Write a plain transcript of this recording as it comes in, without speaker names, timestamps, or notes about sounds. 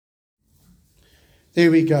There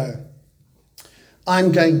we go.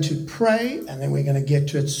 I'm going to pray and then we're going to get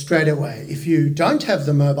to it straight away. If you don't have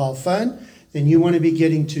the mobile phone, then you want to be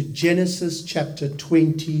getting to Genesis chapter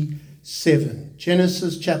 27.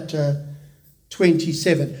 Genesis chapter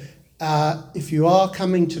 27. If you are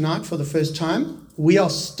coming tonight for the first time, we are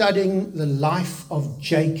studying the life of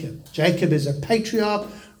Jacob. Jacob is a patriarch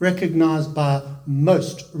recognized by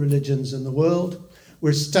most religions in the world.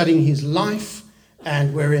 We're studying his life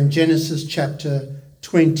and we're in Genesis chapter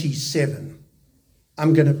 27.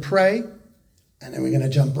 I'm going to pray and then we're going to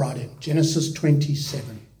jump right in. Genesis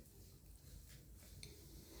 27.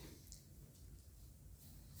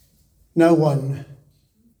 No one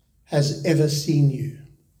has ever seen you,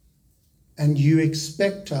 and you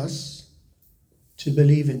expect us to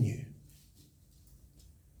believe in you.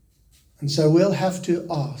 And so we'll have to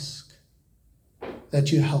ask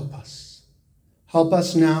that you help us. Help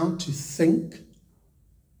us now to think.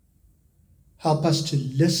 Help us to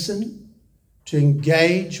listen, to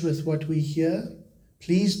engage with what we hear.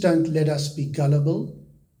 Please don't let us be gullible.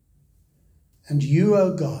 And you,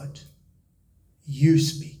 O God, you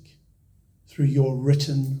speak through your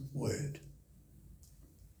written word.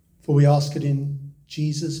 For we ask it in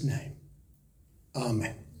Jesus' name.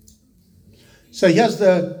 Amen. So here's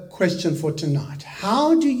the question for tonight.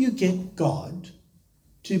 How do you get God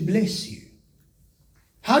to bless you?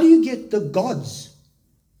 How do you get the gods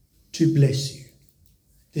to bless you?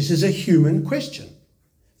 This is a human question.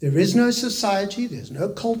 There is no society, there's no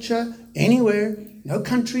culture anywhere, no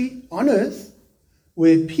country on earth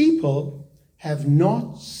where people have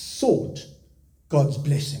not sought God's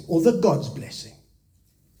blessing or the God's blessing.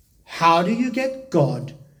 How do you get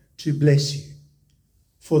God to bless you?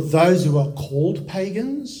 For those who are called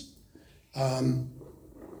pagans,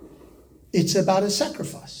 it's about a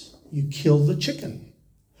sacrifice. You kill the chicken,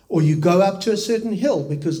 or you go up to a certain hill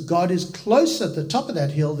because God is closer at the top of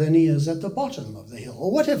that hill than he is at the bottom of the hill,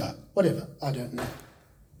 or whatever, I don't know.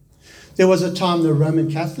 There was a time the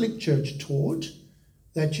Roman Catholic Church taught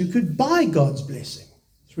that you could buy God's blessing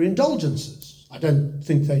through indulgences. I don't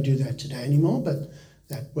think they do that today anymore, but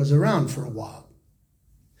that was around for a while.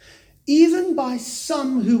 Even by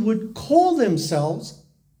some who would call themselves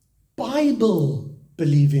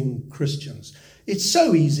Bible-believing Christians. It's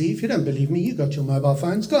so easy. If you don't believe me, you've got your mobile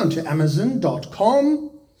phones. Go on to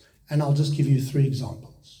Amazon.com, and I'll just give you 3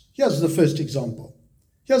 examples. Here's the first example.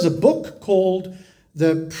 Here's a book called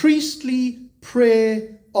The Priestly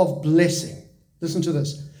Prayer of Blessing. Listen to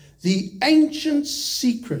this. The Ancient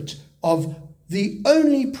Secret of the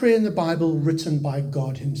only prayer in the Bible written by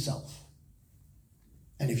God himself.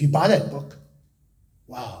 And if you buy that book,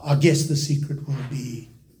 wow, I guess the secret will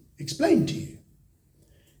be explained to you.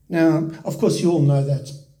 Now, of course, you all know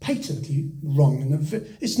that's patently wrong.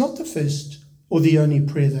 It's not the first or the only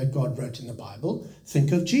prayer that God wrote in the Bible.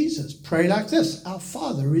 Think of Jesus. Pray like this: Our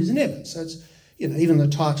Father who is in heaven. So it's, even the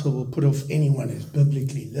title will put off anyone who's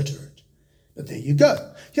biblically literate. But there you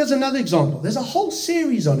go. Here's another example. There's a whole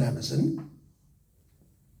series on Amazon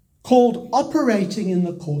called Operating in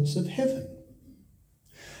the Courts of Heaven.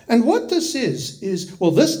 And what this is,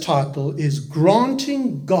 this title is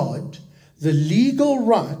Granting God the Legal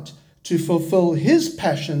Right to Fulfill His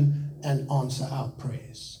Passion and Answer Our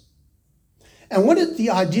Prayers. And the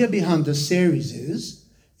idea behind this series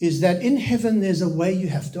is that in heaven there's a way you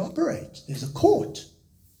have to operate. There's a court.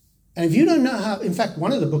 And if you don't know how, in fact,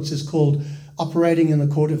 one of the books is called Operating in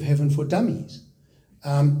the Court of Heaven for Dummies.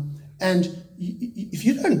 And if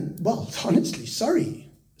you don't, honestly,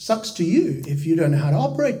 sorry, sucks to you if you don't know how to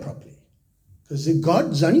operate properly. Because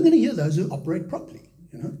God's only going to hear those who operate properly,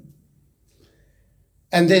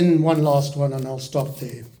 And then one last one, and I'll stop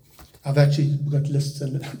there. I've actually got lists.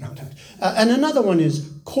 And another one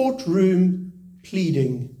is Courtroom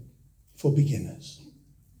Pleading for Beginners.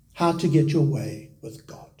 How to get your way with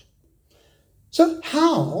God. So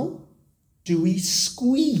how do we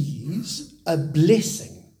squeeze a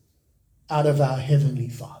blessing out of our Heavenly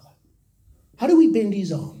Father? How do we bend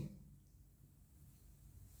his arm?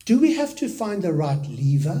 Do we have to find the right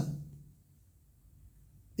lever?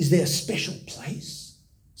 Is there a special place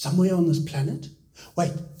somewhere on this planet?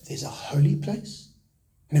 Wait, there's a holy place?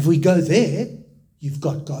 And if we go there, you've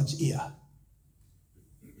got God's ear.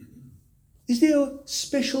 Is there a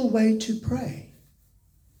special way to pray?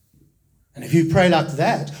 And if you pray like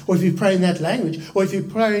that, or if you pray in that language, or if you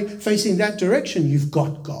pray facing that direction, you've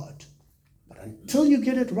got God. But until you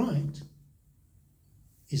get it right,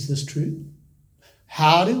 is this true?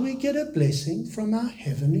 How do we get a blessing from our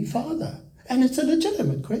Heavenly Father? And it's a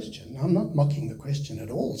legitimate question. I'm not mocking the question at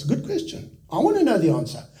all. It's a good question. I want to know the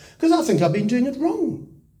answer, because I think I've been doing it wrong.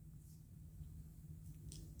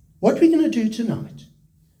 What we're going to do tonight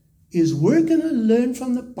is we're going to learn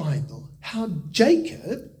from the Bible how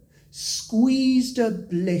Jacob squeezed a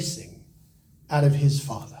blessing out of his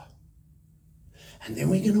father. And then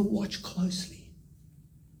we're going to watch closely.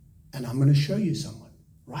 And I'm going to show you someone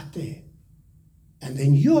right there. And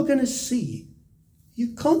then you're going to see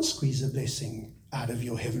you can't squeeze a blessing out of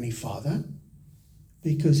your Heavenly Father,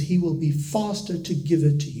 because he will be faster to give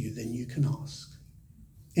it to you than you can ask.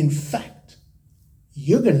 In fact,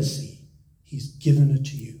 you're going to see he's given it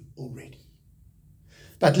to you already.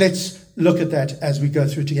 But let's look at that as we go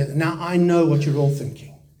through together. Now, I know what you're all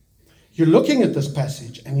thinking. You're looking at this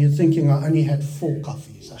passage and you're thinking, I only had 4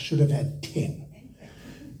 coffees. I should have had 10.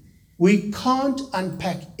 We can't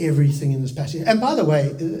unpack everything in this passage. And by the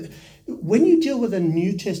way, when you deal with a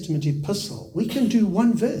New Testament epistle, we can do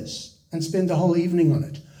one verse and spend the whole evening on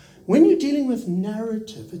it. When you're dealing with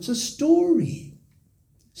narrative, it's a story.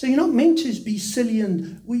 So you're not meant to be silly,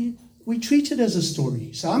 and we treat it as a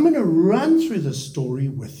story. So I'm going to run through the story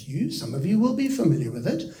with you. Some of you will be familiar with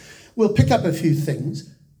it. We'll pick up a few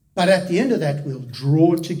things, but at the end of that, we'll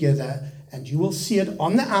draw it together, and you will see it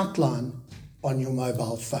on the outline on your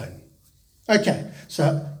mobile phone. Okay,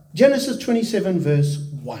 so Genesis 27, verse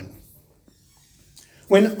 1.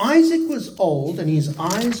 When Isaac was old and his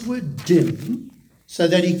eyes were dim, so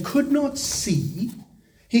that he could not see,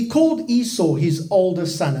 he called Esau, his older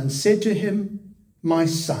son, and said to him, "My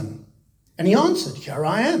son." And he answered, "Here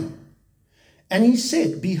I am." And he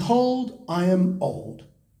said, "Behold, I am old.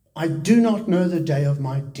 I do not know the day of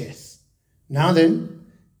my death. Now then,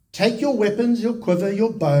 take your weapons, your quiver,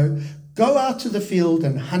 your bow, go out to the field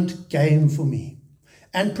and hunt game for me,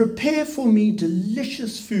 and prepare for me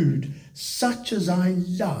delicious food, such as I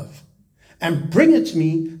love, and bring it to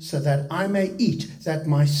me so that I may eat, that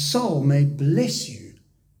my soul may bless you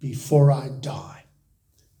before I die."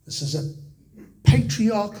 This is a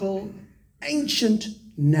patriarchal, ancient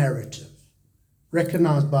narrative,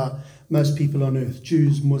 recognized by most people on earth,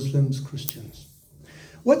 Jews, Muslims, Christians.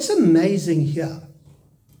 What's amazing here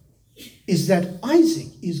is that Isaac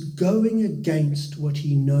is going against what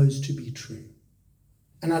he knows to be true.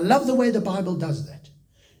 And I love the way the Bible does that.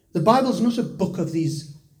 The Bible's not a book of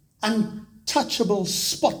these untouchable,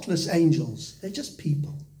 spotless angels. They're just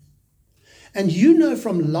people. And you know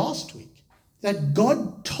from last week that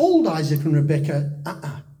God told Isaac and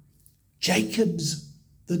Rebekah, Jacob's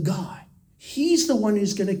the guy. He's the one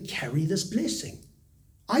who's going to carry this blessing.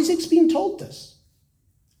 Isaac's been told this.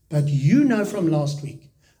 But you know from last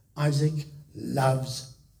week, Isaac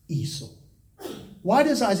loves Esau. Why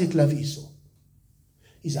does Isaac love Esau?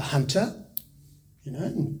 He's a hunter.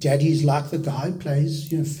 And daddy's like the guy who plays,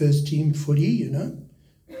 first team footy,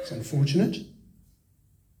 It's unfortunate.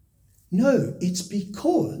 No, it's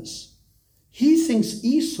because he thinks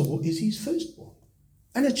Esau is his firstborn.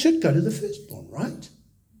 And it should go to the firstborn, right?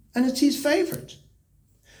 And it's his favorite.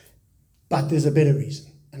 But there's a better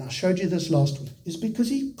reason. And I showed you this last week. Is because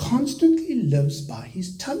he constantly lives by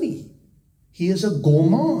his tummy. He is a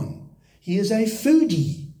gourmand. He is a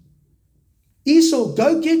foodie. Esau,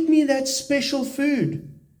 go get me that special food.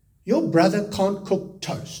 Your brother can't cook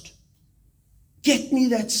toast. Get me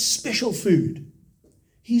that special food.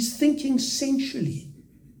 He's thinking sensually.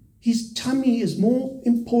 His tummy is more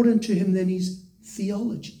important to him than his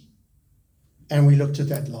theology. And we looked at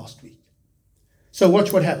that last week. So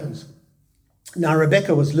watch what happens. Now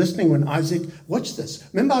Rebekah was listening when Isaac, watch this.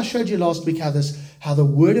 Remember I showed you last week how the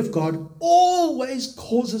word of God always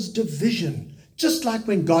causes division. Just like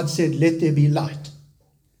when God said, "Let there be light."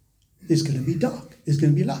 There's going to be dark. There's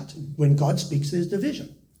going to be light. When God speaks, there's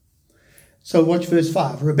division. So watch verse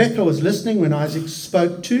 5. Rebekah was listening when Isaac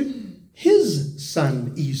spoke to his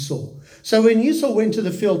son Esau. So when Esau went to the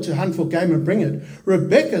field to hunt for game and bring it,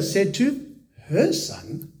 Rebekah said to her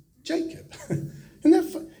son Jacob. And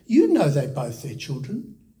you know they're both their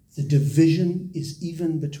children. The division is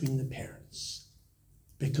even between the parents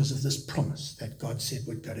because of this promise that God said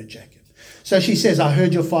would go to Jacob. So she says, "I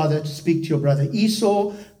heard your father speak to your brother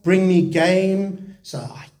Esau, bring me game." So,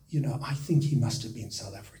 I think he must have been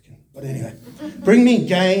South African. But anyway, "Bring me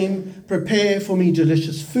game, prepare for me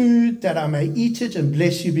delicious food, that I may eat it and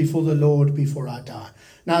bless you before the Lord before I die.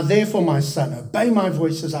 Now therefore, my son, obey my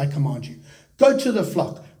voice as I command you. Go to the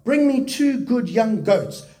flock, bring me 2 good young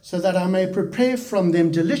goats, so that I may prepare from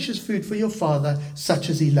them delicious food for your father,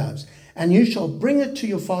 such as he loves. And you shall bring it to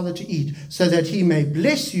your father to eat, so that he may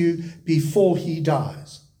bless you before he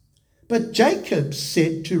dies." But Jacob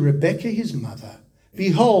said to Rebekah his mother,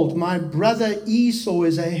 "Behold, my brother Esau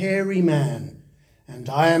is a hairy man, and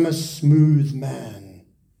I am a smooth man."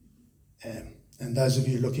 And those of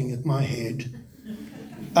you looking at my head,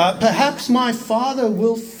 Perhaps my father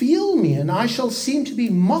will feel me, and I shall seem to be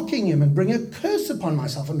mocking him and bring a curse upon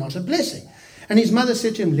myself and not a blessing. And his mother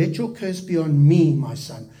said to him, let your curse be on me, my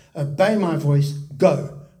son. Obey my voice.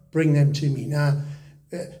 Go, bring them to me. Now,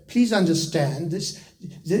 please understand this.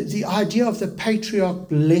 The idea of the patriarch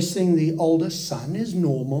blessing the older son is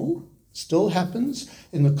normal. Still happens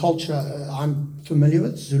in the culture I'm familiar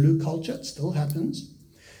with, Zulu culture. It still happens.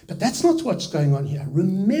 But that's not what's going on here.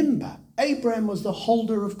 Remember, Abraham was the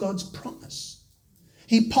holder of God's promise.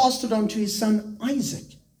 He passed it on to his son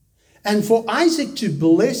Isaac. And for Isaac to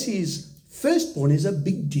bless his firstborn is a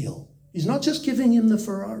big deal. He's not just giving him the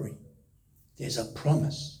Ferrari. There's a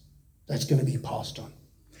promise that's going to be passed on.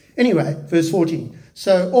 Anyway, verse 14.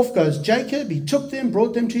 So off goes Jacob. He took them,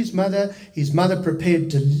 brought them to his mother. His mother prepared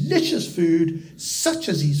delicious food, such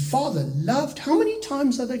as his father loved. How many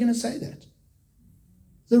times are they going to say that?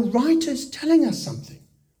 The writer is telling us something.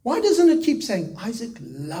 Why doesn't it keep saying Isaac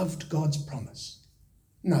loved God's promise?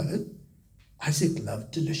 No, Isaac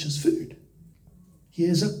loved delicious food. He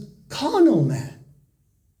is a carnal man.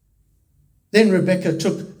 Then Rebekah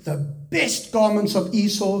took the best garments of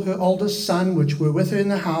Esau, her oldest son, which were with her in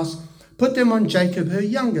the house, put them on Jacob, her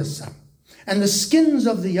youngest son. And the skins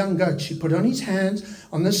of the young goat she put on his hands,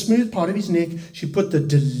 on the smooth part of his neck. She put the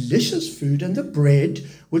delicious food and the bread,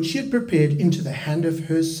 which she had prepared, into the hand of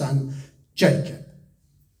her son Jacob.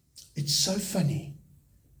 It's so funny.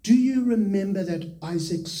 Do you remember that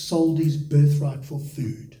Isaac sold his birthright for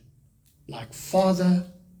food? Like father,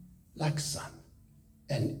 like son.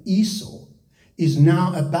 And Esau is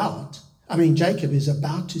now Jacob is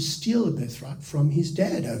about to steal a birthright from his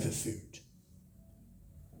dad over food.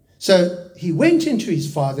 So he went into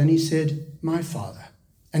his father and he said, my father.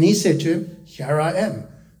 And he said to him, here I am.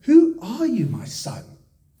 Who are you, my son?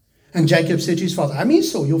 And Jacob said to his father, I'm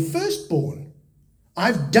Esau, your firstborn.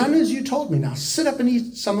 I've done as you told me. Now sit up and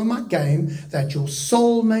eat some of my game, that your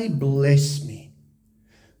soul may bless me.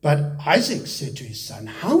 But Isaac said to his son,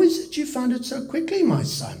 how is it you found it so quickly, my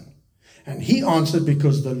son? And he answered,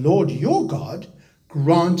 because the Lord your God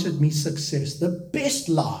granted me success. The best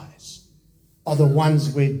lies are the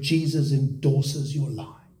ones where Jesus endorses your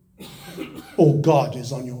lie, or God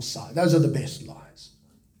is on your side. Those are the best lies.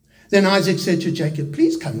 Then Isaac said to Jacob,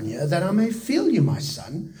 please come near, that I may feel you, my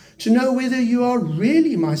son, to know whether you are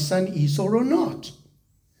really my son Esau or not.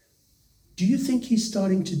 Do you think he's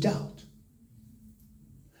starting to doubt?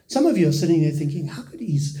 Some of you are sitting there thinking, how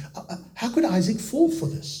could Isaac fall for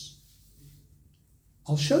this?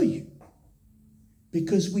 I'll show you.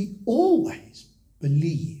 Because we always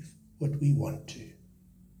believe what we want to.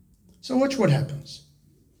 So watch what happens.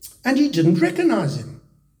 And he didn't recognize him.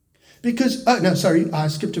 I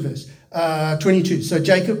skipped a verse. 22. So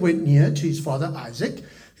Jacob went near to his father Isaac,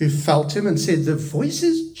 who felt him and said, the voice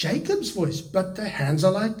is Jacob's voice, but the hands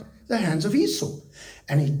are like the hands of Esau.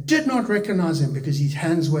 And he did not recognize him because his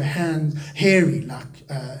hands were hairy like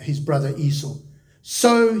his brother Esau.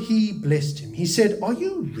 So he blessed him. He said, are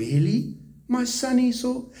you really my son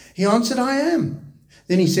Esau? He answered, I am.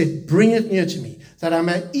 Then he said, bring it near to me, that I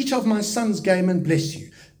may eat of my son's game and bless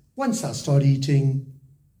you. Once I start eating,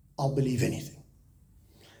 I'll believe anything.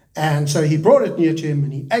 And so he brought it near to him,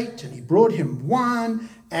 and he ate, and he brought him wine,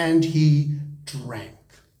 and he drank.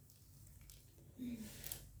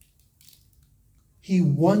 He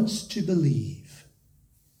wants to believe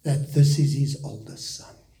that this is his oldest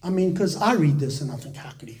son. Because I read this and I think,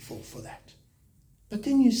 how could he fall for that? But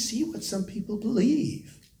then you see what some people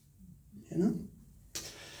believe,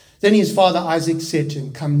 Then his father Isaac said to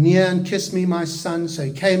him, come near and kiss me, my son. So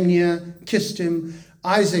he came near, kissed him.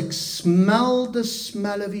 Isaac smelled the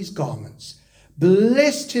smell of his garments,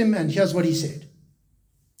 blessed him, and here's what he said.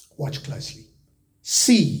 Watch closely.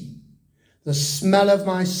 See, the smell of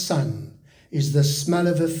my son is the smell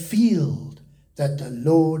of a field that the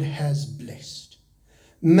Lord has blessed.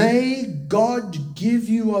 May God give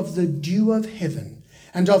you of the dew of heaven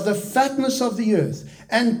and of the fatness of the earth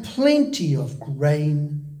and plenty of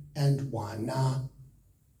grain and wine. Now,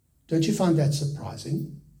 don't you find that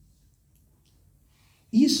surprising?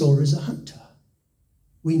 Esau is a hunter.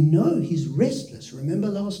 We know he's restless. Remember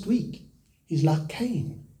last week? He's like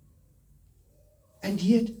Cain. And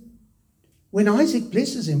yet, when Isaac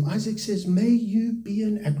blesses him, Isaac says, may you be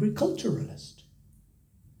an agriculturalist.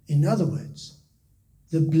 In other words,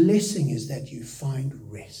 the blessing is that you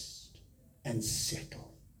find rest and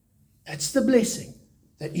settle. That's the blessing,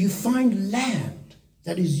 that you find land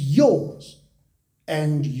that is yours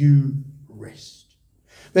and you rest.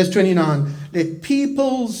 Verse 29, let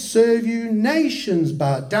peoples serve you, nations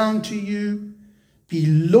bow down to you. Be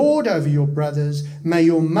Lord over your brothers. May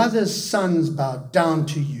your mother's sons bow down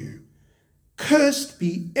to you. Cursed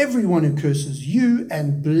be everyone who curses you,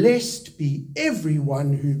 and blessed be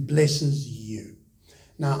everyone who blesses you.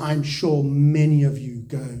 Now, I'm sure many of you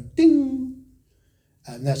go, ding,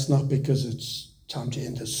 and that's not because it's time to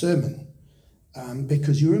end the sermon,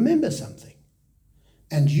 because you remember something.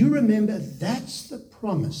 And you remember that's the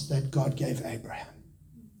promise that God gave Abraham.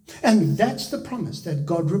 And that's the promise that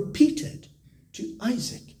God repeated to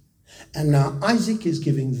Isaac. And now Isaac is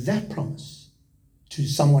giving that promise to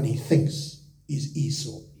someone he thinks is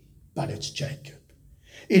Esau, but it's Jacob.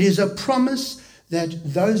 It is a promise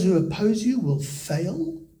that those who oppose you will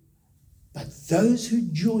fail, but those who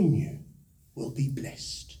join you will be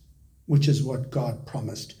blessed, which is what God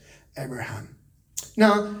promised Abraham.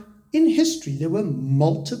 Now, in history, there were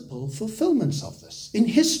multiple fulfillments of this. In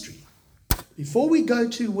history, before we go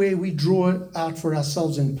to where we draw it out for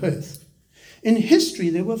ourselves in Perth, in history,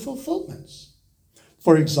 there were fulfillments.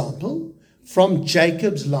 For example, from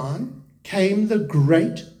Jacob's line came the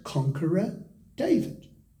great conqueror David.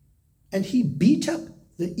 And he beat up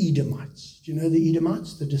the Edomites. Do you know the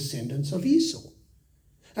Edomites? The descendants of Esau.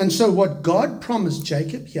 And so what God promised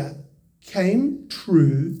Jacob here came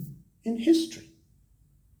true in history.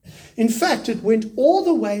 In fact, it went all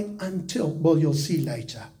the way until, well, you'll see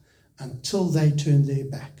later, until they turned their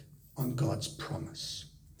back on God's promise.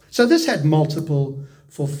 So this had multiple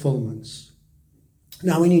fulfillments.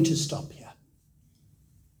 Now we need to stop here.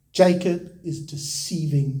 Jacob is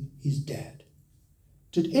deceiving his dad.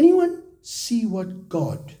 Did anyone see what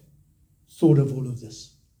God thought of all of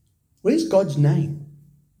this? Where's God's name?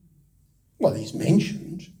 Well, he's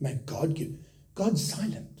mentioned. May God give. God's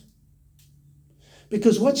silent.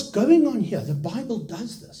 Because what's going on here, the Bible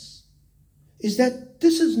does this, is that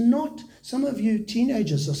this is not, some of you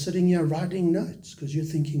teenagers are sitting here writing notes because you're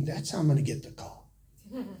thinking, that's how I'm going to get the car.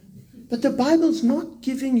 But the Bible's not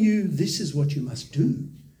giving you, this is what you must do.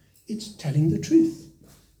 It's telling the truth.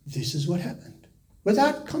 This is what happened,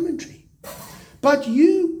 without commentary. But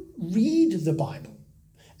you read the Bible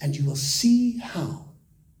and you will see how,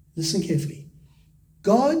 listen carefully,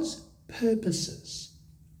 God's purposes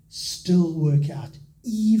still work out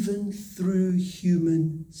even through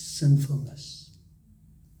human sinfulness.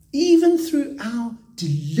 Even through our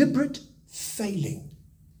deliberate failing,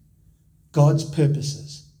 God's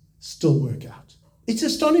purposes still work out. It's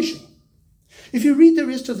astonishing. If you read the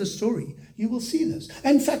rest of the story, you will see this.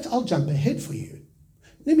 In fact, I'll jump ahead for you.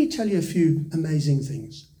 Let me tell you a few amazing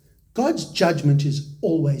things. God's judgment is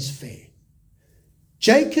always fair.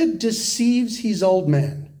 Jacob deceives his old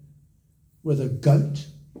man with a goat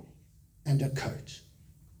and a coat.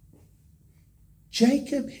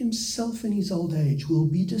 Jacob himself in his old age will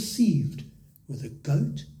be deceived with a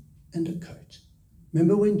goat and a coat.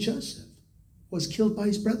 Remember when Joseph was killed by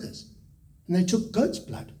his brothers and they took goat's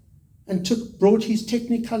blood and brought his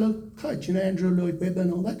Technicolor coat, you know, Andrew Lloyd Webber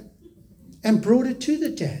and all that, and brought it to the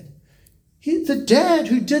dad. The dad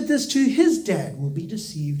who did this to his dad will be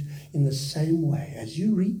deceived in the same way. As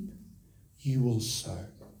you reap, you will sow.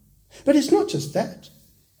 But it's not just that.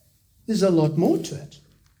 There's a lot more to it.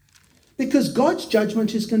 Because God's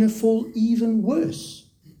judgment is going to fall even worse.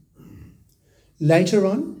 Later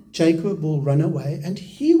on, Jacob will run away and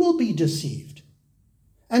he will be deceived.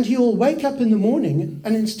 And he will wake up in the morning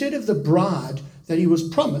and instead of the bride that he was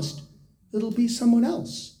promised, it'll be someone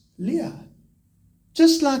else, Leah.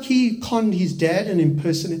 Just like he conned his dad and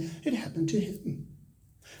impersonated, it happened to him.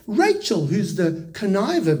 Rachel, who's the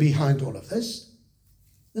conniver behind all of this,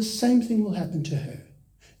 the same thing will happen to her.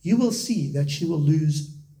 You will see that she will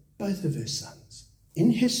lose both of her sons.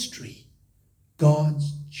 In history,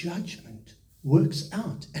 God's judgment works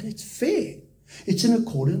out, and it's fair. It's in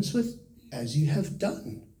accordance with as you have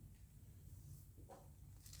done.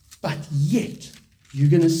 But yet, you're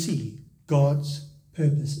going to see God's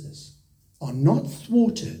purposes are not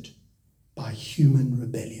thwarted by human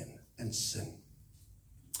rebellion and sin.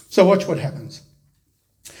 So watch what happens.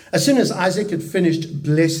 As soon as Isaac had finished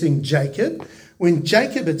blessing Jacob, when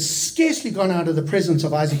Jacob had scarcely gone out of the presence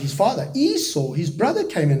of Isaac his father, Esau, his brother,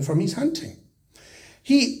 came in from his hunting.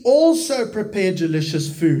 He also prepared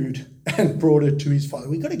delicious food and brought it to his father.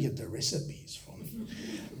 We've got to get the recipes from him.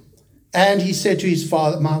 And he said to his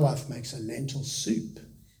father, my wife makes a lentil soup.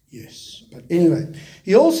 Yes, but anyway,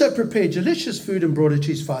 he also prepared delicious food and brought it to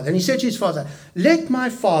his father. And he said to his father, let my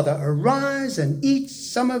father arise and eat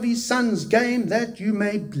some of his son's game that you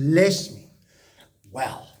may bless me.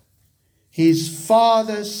 Well, his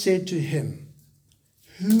father said to him,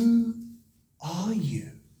 who are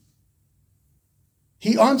you?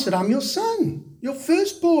 He answered, I'm your son, your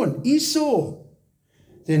firstborn, Esau.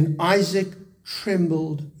 Then Isaac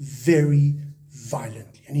trembled very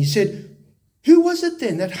violently. And he said, Who was it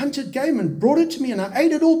then that hunted game and brought it to me, and I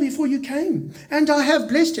ate it all before you came? And I have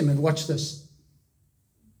blessed him." And watch this.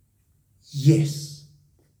 "Yes,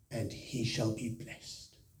 and he shall be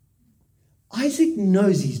blessed." Isaac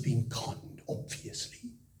knows he's been conned,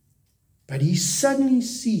 obviously. But he suddenly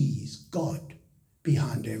sees God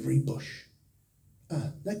behind every bush.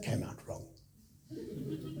 That came out wrong.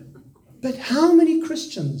 But how many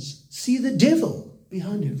Christians see the devil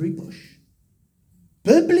behind every bush?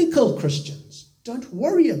 Biblical Christians don't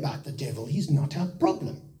worry about the devil. He's not our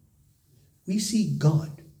problem. We see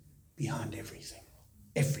God behind everything.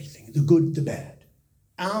 Everything, the good, the bad.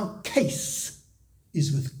 Our case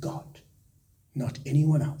is with God, not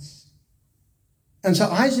anyone else. And so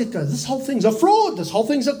Isaac goes, "This whole thing's a fraud. This whole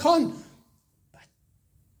thing's a con." But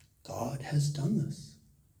God has done this.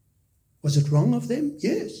 Was it wrong of them?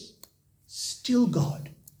 Yes. Still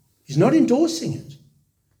God. He's not endorsing it.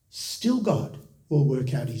 Still God will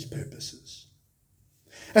work out his purposes.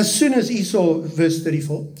 As soon as Esau, verse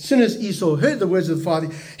 34, as soon as Esau heard the words of the father,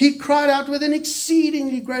 he cried out with an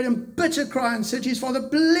exceedingly great and bitter cry and said to his father,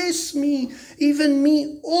 "Bless me, even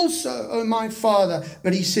me also, O my father."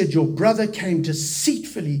 But he said, "Your brother came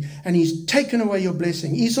deceitfully, and he's taken away your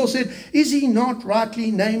blessing." Esau said, "Is he not rightly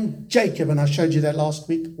named Jacob?" And I showed you that last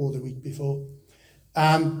week or the week before.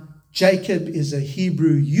 Jacob is a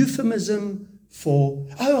Hebrew euphemism for,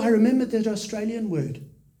 I remembered that Australian word.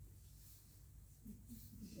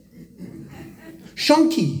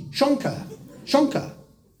 Shonka.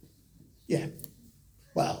 Yeah.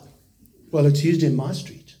 Well, it's used in my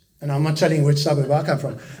street. And I'm not telling you which suburb I come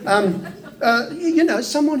from.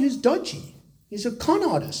 Someone who's dodgy. He's a con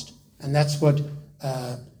artist. And that's what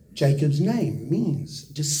Jacob's name means.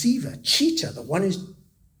 Deceiver, cheater, the one who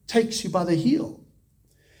takes you by the heel.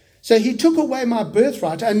 So he took away my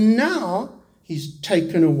birthright, and now he's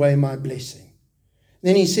taken away my blessing.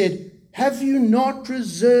 Then he said, "Have you not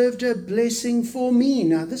reserved a blessing for me?"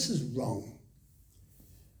 Now, this is wrong.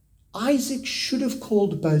 Isaac should have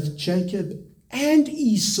called both Jacob and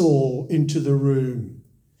Esau into the room.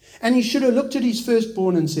 And he should have looked at his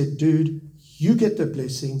firstborn and said, "Dude, you get the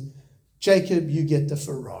blessing. Jacob, you get the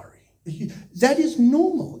Ferrari." That is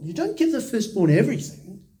normal. You don't give the firstborn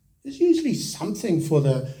everything. There's usually something for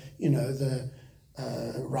the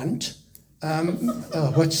runt.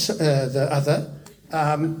 What's the other?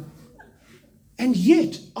 And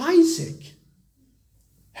yet, Isaac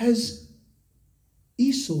has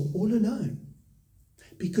Esau all alone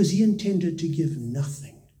because he intended to give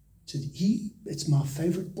nothing. It's my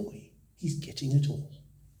favorite boy. He's getting it all.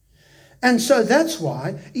 And so that's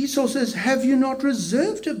why Esau says, "Have you not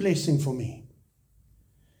reserved a blessing for me?"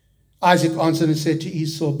 Isaac answered and said to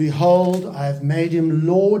Esau, "Behold, I have made him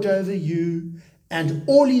lord over you, and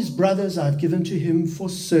all his brothers I have given to him for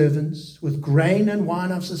servants. With grain and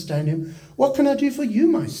wine I've sustained him. What can I do for you,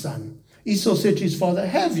 my son?" Esau said to his father,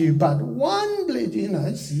 "Have you but one blessing?"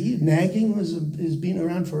 Nagging has been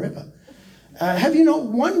around forever. "Have you not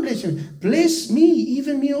one blessing? Bless me,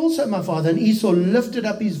 even me also, my father." And Esau lifted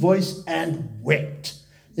up his voice and wept.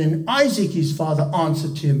 Then Isaac, his father,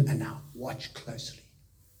 answered to him, and now watch closely.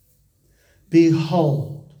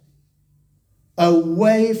 "Behold,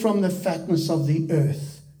 away from the fatness of the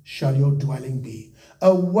earth shall your dwelling be,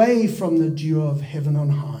 away from the dew of heaven on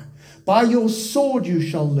high. By your sword you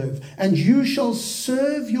shall live, and you shall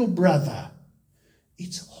serve your brother."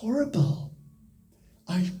 It's horrible.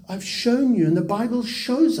 I've shown you, and the Bible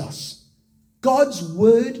shows us, God's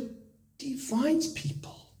word divides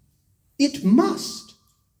people. It must,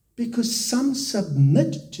 because some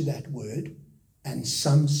submit to that word, and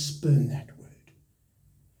some spurn that word.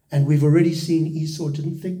 And we've already seen Esau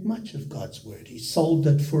didn't think much of God's word. He sold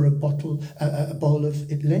it for a bowl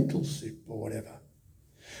of lentil soup or whatever.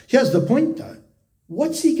 Here's the point, though.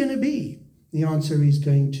 What's he going to be? The answer is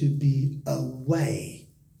going to be away.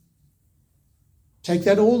 Take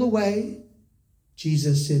that all away.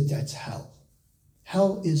 Jesus said that's hell.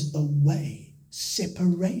 Hell is away,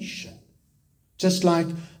 separation. Just like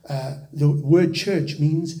the word church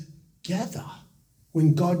means gather.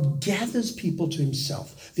 When God gathers people to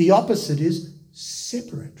himself, the opposite is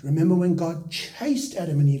separate. Remember when God chased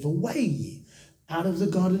Adam and Eve away out of the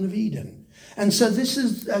Garden of Eden. And so this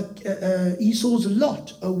is Esau's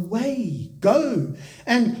lot. Away, go.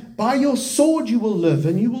 And by your sword you will live,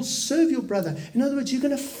 and you will serve your brother. In other words, you're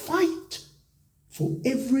going to fight for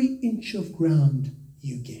every inch of ground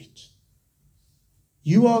you get.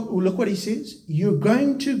 Look what he says, you're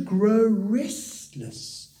going to grow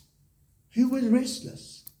restless. Who was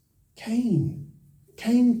restless? Cain.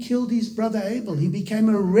 Cain killed his brother Abel. He became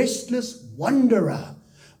a restless wanderer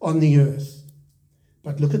on the earth.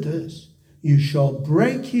 But look at this. You shall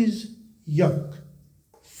break his yoke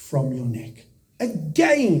from your neck.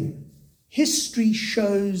 Again, history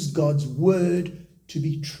shows God's word to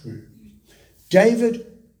be true. David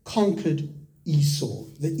conquered Esau,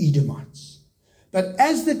 the Edomites. But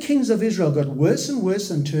as the kings of Israel got worse and worse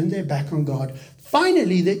and turned their back on God,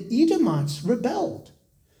 finally the Edomites rebelled.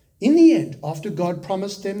 In the end, after God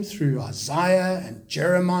promised them through Isaiah and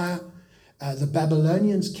Jeremiah, the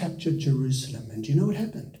Babylonians captured Jerusalem. And do you know what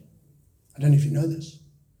happened? I don't know if you know this.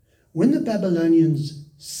 When the Babylonians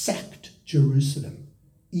sacked Jerusalem,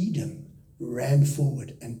 Edom ran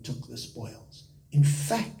forward and took the spoils. In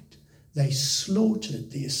fact, they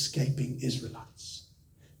slaughtered the escaping Israelites.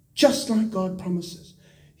 Just like God promises,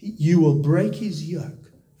 you will break his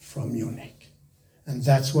yoke from your neck. And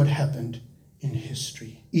that's what happened in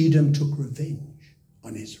history. Edom took revenge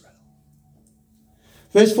on Israel.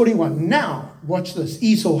 Verse 41. Now, watch this.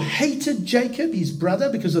 Esau hated Jacob, his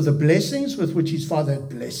brother, because of the blessings with which his father had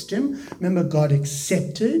blessed him. Remember, God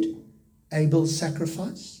accepted Abel's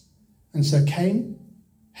sacrifice. And so Cain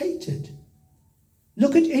hated.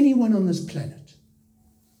 Look at anyone on this planet.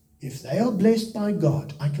 If they are blessed by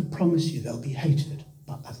God, I can promise you they'll be hated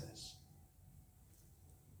by others.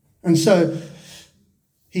 And so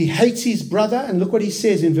he hates his brother, and look what he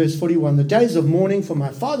says in verse 41. The days of mourning for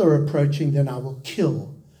my father are approaching, then I will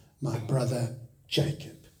kill my brother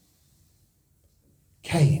Jacob.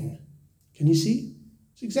 Cain. Can you see?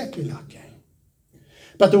 It's exactly like Cain.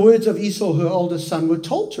 But the words of Esau, her oldest son, were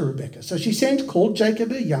told to Rebekah. So she sent, called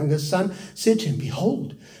Jacob, her youngest son, said to him,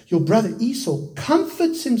 behold, your brother Esau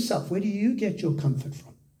comforts himself. Where do you get your comfort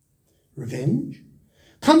from? Revenge?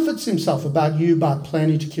 Comforts himself about you by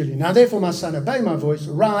planning to kill you. Now therefore, my son, obey my voice.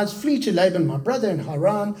 Arise, flee to Laban, my brother in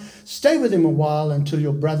Haran. Stay with him a while until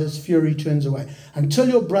your brother's fury turns away. Until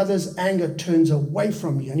your brother's anger turns away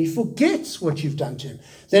from you and he forgets what you've done to him.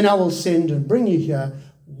 Then I will send and bring you here.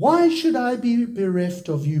 Why should I be bereft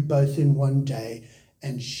of you both in one day?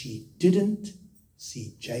 And she didn't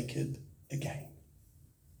see Jacob again.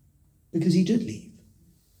 Because he did leave.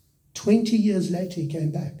 20 years later, he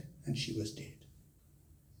came back and she was dead.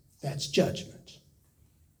 That's judgment.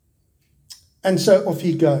 And so off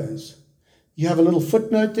he goes. You have a little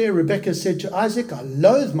footnote there. Rebekah said to Isaac, I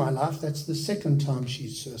loathe my life. That's the second time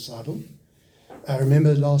she's suicidal. I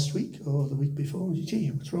remember last week or the week before. Gee,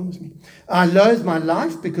 what's wrong with me? I loathe my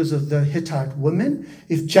life because of the Hittite women.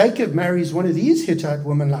 If Jacob marries one of these Hittite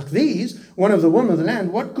women like these, one of the women of the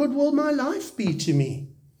land, what good will my life be to me?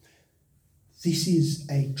 This is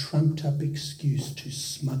a trumped up excuse to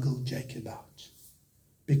smuggle Jacob out.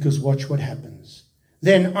 Because watch what happens.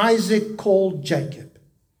 Then Isaac called Jacob,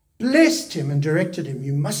 blessed him and directed him,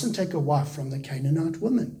 you mustn't take a wife from the Canaanite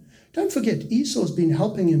woman. Don't forget, Esau's been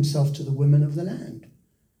helping himself to the women of the land.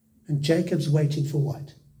 And Jacob's waiting for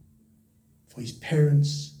what? For his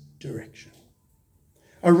parents' direction.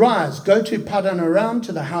 Arise, go to Paddan Aram,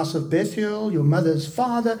 to the house of Bethuel, your mother's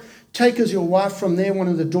father. Take as your wife from there one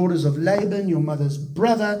of the daughters of Laban, your mother's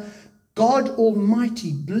brother. God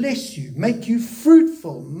Almighty bless you, make you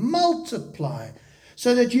fruitful, multiply,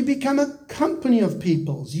 so that you become a company of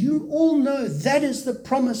peoples. You all know that is the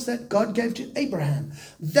promise that God gave to Abraham.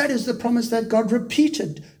 That is the promise that God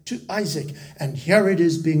repeated to Isaac. And here it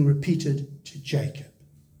is being repeated to Jacob.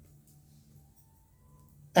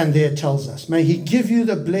 And there it tells us, may he give you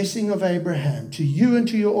the blessing of Abraham, to you and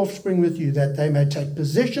to your offspring with you, that they may take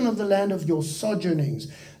possession of the land of your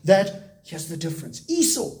sojournings. That, here's the difference,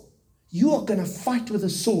 Esau, you are going to fight with a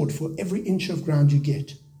sword for every inch of ground you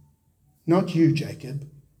get. Not you, Jacob.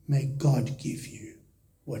 May God give you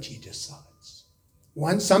what he decides.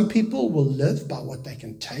 Some people will live by what they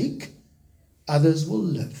can take. Others will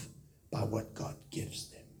live by what God gives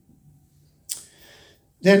them.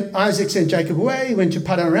 Then Isaac sent Jacob away. He went to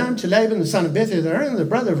Paddan Aram, to Laban, the son of Bethuel, the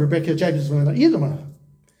brother of Rebekah. Jacob's one, either one of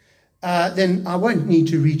them. Then I won't need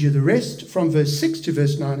to read you the rest. From verse 6 to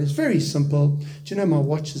verse 9, it's very simple. Do you know, my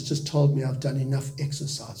watch has just told me I've done enough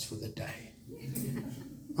exercise for the day.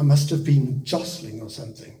 I must have been jostling or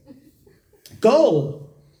something.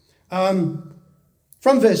 Goal. From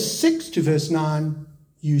verse 6 to verse 9,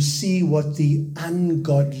 you see what the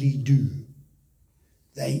ungodly do.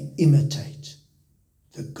 They imitate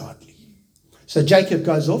the godly. So Jacob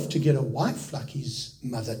goes off to get a wife, like his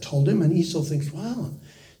mother told him, and Esau thinks, wow,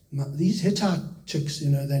 these Hittite chicks,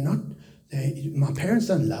 my parents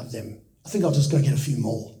don't love them. I think I'll just go get a few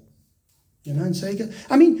more. And so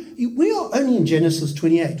we are only in Genesis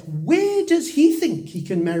 28. Where does he think he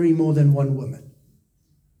can marry more than one woman?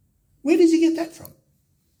 Where does he get that from?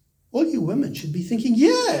 All you women should be thinking,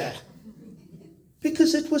 yeah,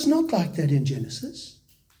 because it was not like that in Genesis.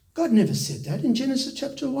 God never said that. In Genesis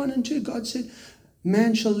chapter 1 and 2, God said,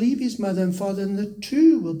 Man shall leave his mother and father, and the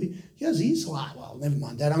two will be. Here's Esau. Well, never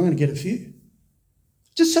mind that. I'm going to get a few.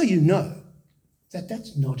 Just so you know that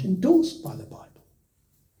that's not endorsed by the Bible.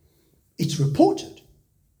 It's reported,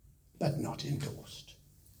 but not endorsed.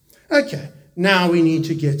 Okay, now we need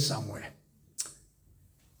to get somewhere.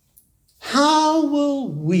 How will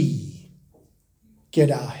we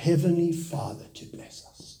get our Heavenly Father to bless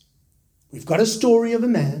us? We've got a story of a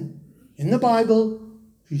man in the Bible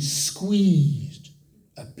who squeezed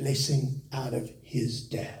a blessing out of his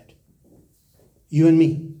dad. You and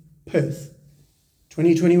me, Perth,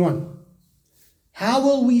 2021. How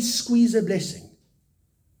will we squeeze a blessing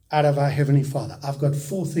out of our Heavenly Father? I've got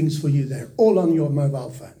 4 things for you there, all on your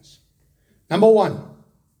mobile phones. Number 1,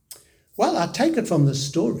 well, I take it from the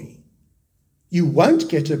story. You won't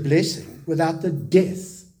get a blessing without the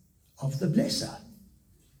death of the blesser.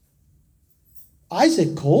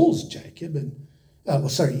 Isaac calls Jacob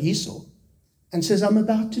Esau, and says, I'm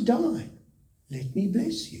about to die. Let me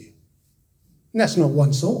bless you. And that's not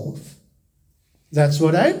once off. That's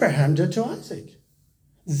what Abraham did to Isaac.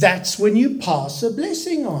 That's when you pass a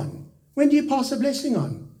blessing on. When do you pass a blessing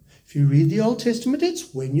on? If you read the Old Testament,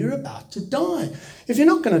 it's when you're about to die. If you're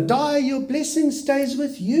not going to die, your blessing stays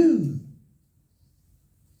with you.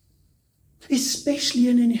 Especially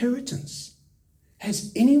an inheritance.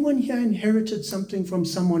 Has anyone here inherited something from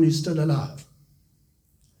someone who's still alive?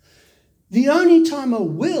 The only time a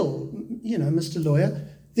will, Mr. Lawyer,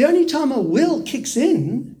 the only time a will kicks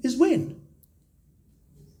in is when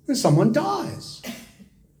someone dies.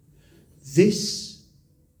 This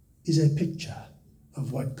is a picture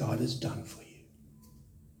of what God has done for you.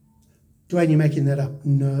 Dwayne, you making that up?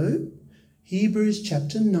 No. Hebrews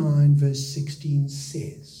chapter 9, verse 16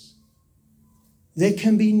 says, there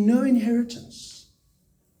can be no inheritance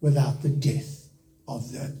without the death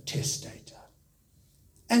of the testator.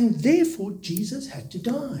 And therefore, Jesus had to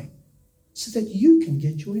die so that you can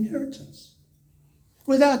get your inheritance.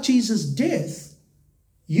 Without Jesus' death,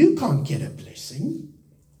 you can't get a blessing.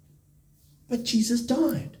 But Jesus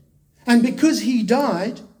died. And because he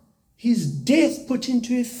died, his death put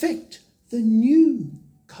into effect the new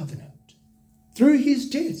covenant through his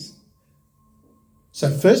death. So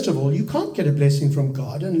first of all, you can't get a blessing from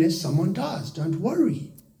God unless someone dies. Don't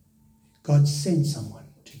worry. God sent someone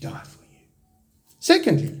to die for you.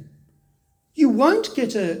 Secondly, you won't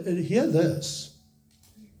get hear this.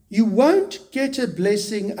 You won't get a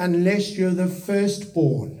blessing unless you're the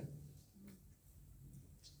firstborn.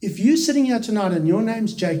 If you're sitting here tonight and your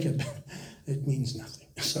name's Jacob, it means nothing.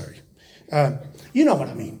 Sorry. You know what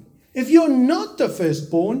I mean. If you're not the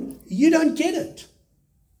firstborn, you don't get it.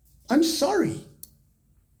 I'm sorry.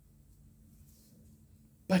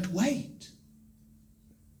 But wait.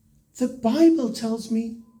 The Bible tells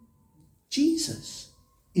me Jesus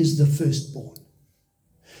is the firstborn.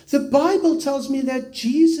 The Bible tells me that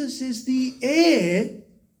Jesus is the heir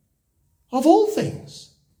of all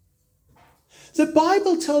things. The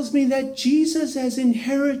Bible tells me that Jesus has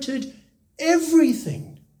inherited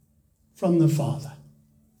everything from the Father.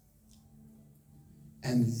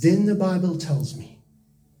 And then the Bible tells me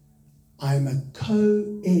I am a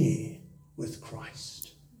co-heir with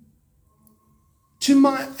Christ. To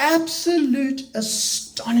my absolute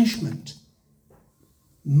astonishment,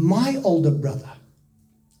 my older brother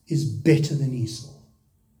is better than Esau.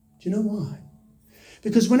 Do you know why?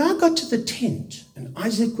 Because when I got to the tent and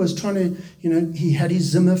Isaac was trying to, he had his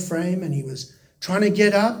Zimmer frame and he was trying to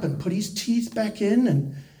get up and put his teeth back in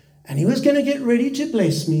and he was going to get ready to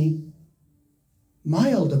bless me,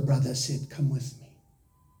 my older brother said, come with me.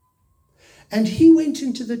 And he went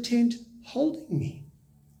into the tent holding me.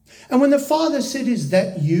 And when the Father said, is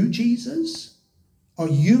that you, Jesus? Are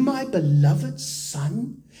you my beloved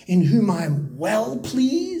Son, in whom I am well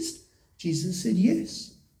pleased? Jesus said,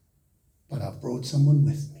 yes, but I've brought someone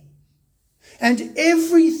with me. And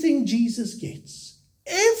everything Jesus gets,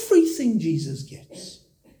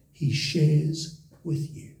 he shares with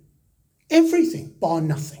you. Everything, bar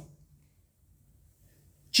nothing.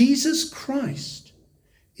 Jesus Christ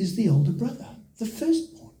is the older brother, the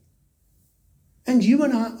firstborn. And you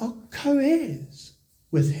and I are co-heirs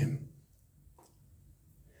with him.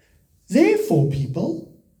 Therefore,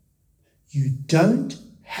 people, you don't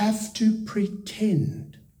have to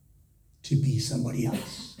pretend to be somebody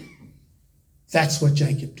else. That's what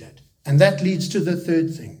Jacob did. And that leads to the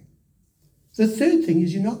third thing. The third thing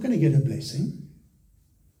is you're not going to get a blessing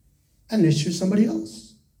unless you're somebody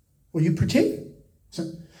else. Or you pretend.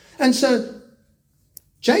 So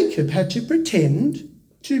Jacob had to pretend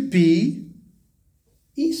to be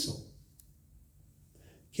Esau.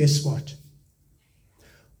 Guess what?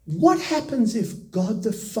 What happens if God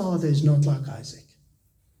the Father is not like Isaac?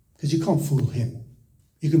 because you can't fool him.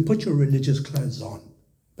 You can put your religious clothes on,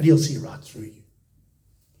 but he'll see right through you.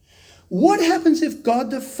 What happens if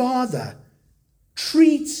God the Father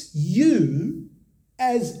treats you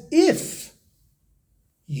as if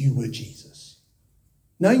you were Jesus?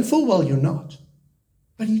 Knowing full well you're not,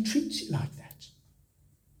 but he treats you like that.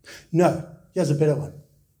 No, here's a better one.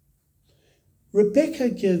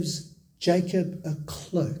 Rebekah gives Jacob a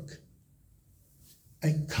cloak,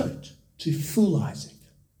 a coat to fool Isaac.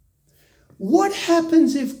 What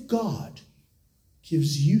happens if God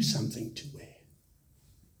gives you something to wear?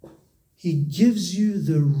 He gives you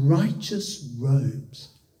the righteous robes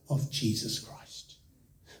of Jesus Christ.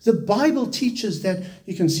 The Bible teaches that,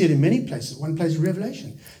 you can see it in many places, one place in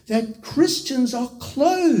Revelation, that Christians are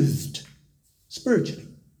clothed spiritually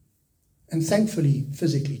and thankfully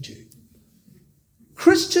physically too.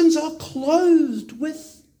 Christians are clothed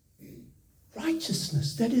with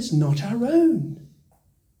righteousness that is not our own.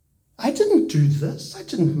 I didn't do this. I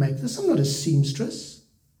didn't make this. I'm not a seamstress.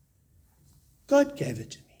 God gave it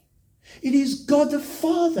to me. It is God the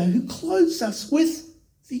Father who clothes us with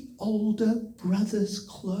the older brother's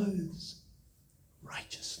clothes.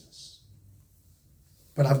 Righteousness.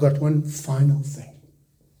 But I've got one final thing.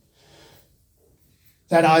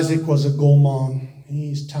 That Isaac was a gourmand.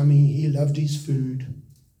 His tummy, he loved his food.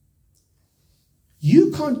 You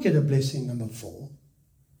can't get a blessing number 4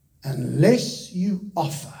 unless you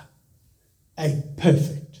offer a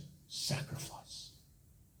perfect sacrifice.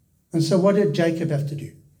 And so what did Jacob have to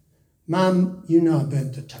do? Mum, you know I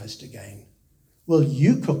burnt the toast again. Well,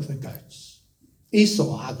 you cook the goats.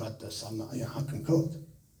 Esau, I got this. I can cook.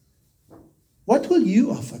 What will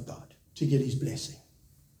you offer God to get his blessing?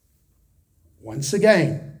 Once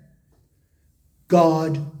again,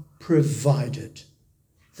 God provided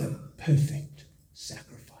the perfect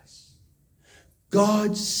sacrifice.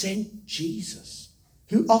 God sent Jesus,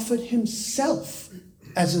 who offered himself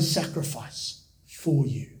as a sacrifice for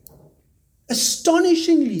you.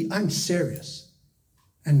 Astonishingly, I'm serious,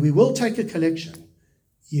 and we will take a collection.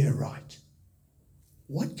 Yeah, right.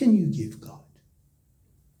 What can you give God?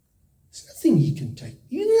 There's nothing he can take.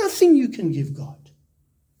 Nothing you can give God.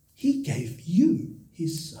 He gave you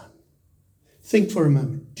his son. Think for a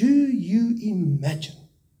moment. Do you imagine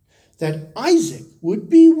that Isaac would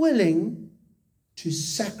be willing to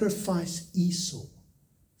sacrifice Esau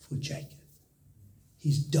for Jacob,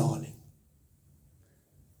 his darling?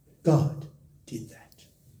 God did that.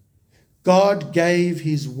 God gave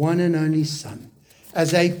his one and only son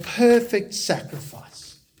as a perfect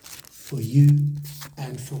sacrifice for you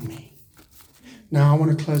and for me. Now I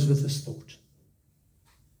want to close with this thought.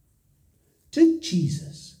 Did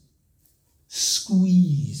Jesus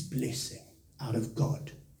squeeze blessing out of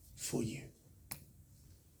God for you?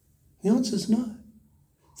 The answer is no.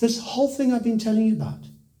 This whole thing I've been telling you about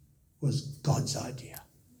was God's idea.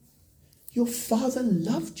 Your Father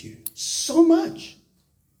loved you so much.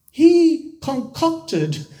 He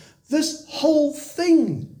concocted this whole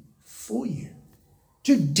thing for you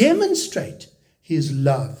to demonstrate his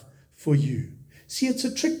love for you. See, it's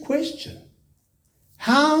a trick question.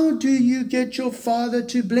 How do you get your Father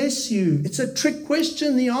to bless you? It's a trick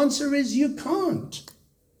question. The answer is you can't.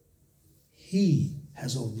 He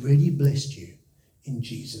has already blessed you in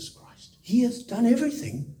Jesus Christ. He has done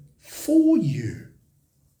everything for you.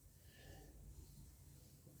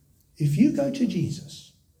 If you go to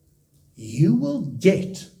Jesus, you will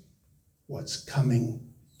get what's coming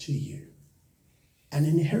to you. An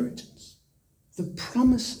inheritance, the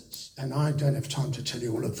promises, and I don't have time to tell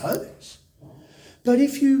you all of those. But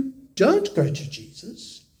if you don't go to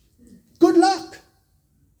Jesus, good luck.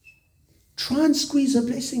 Try and squeeze a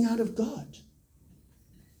blessing out of God.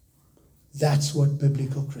 That's what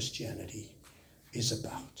biblical Christianity is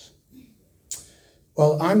about.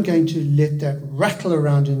 Well, I'm going to let that rattle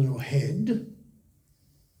around in your head.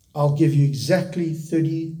 I'll give you exactly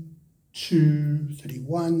 32,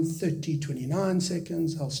 31, 30, 29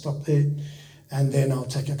 seconds. I'll stop there, and then I'll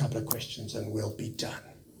take a couple of questions and we'll be done.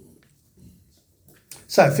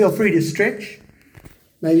 So feel free to stretch.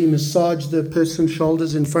 Maybe massage the person's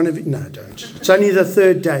shoulders in front of you. No, don't. It's only the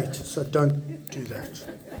third date, so don't do that.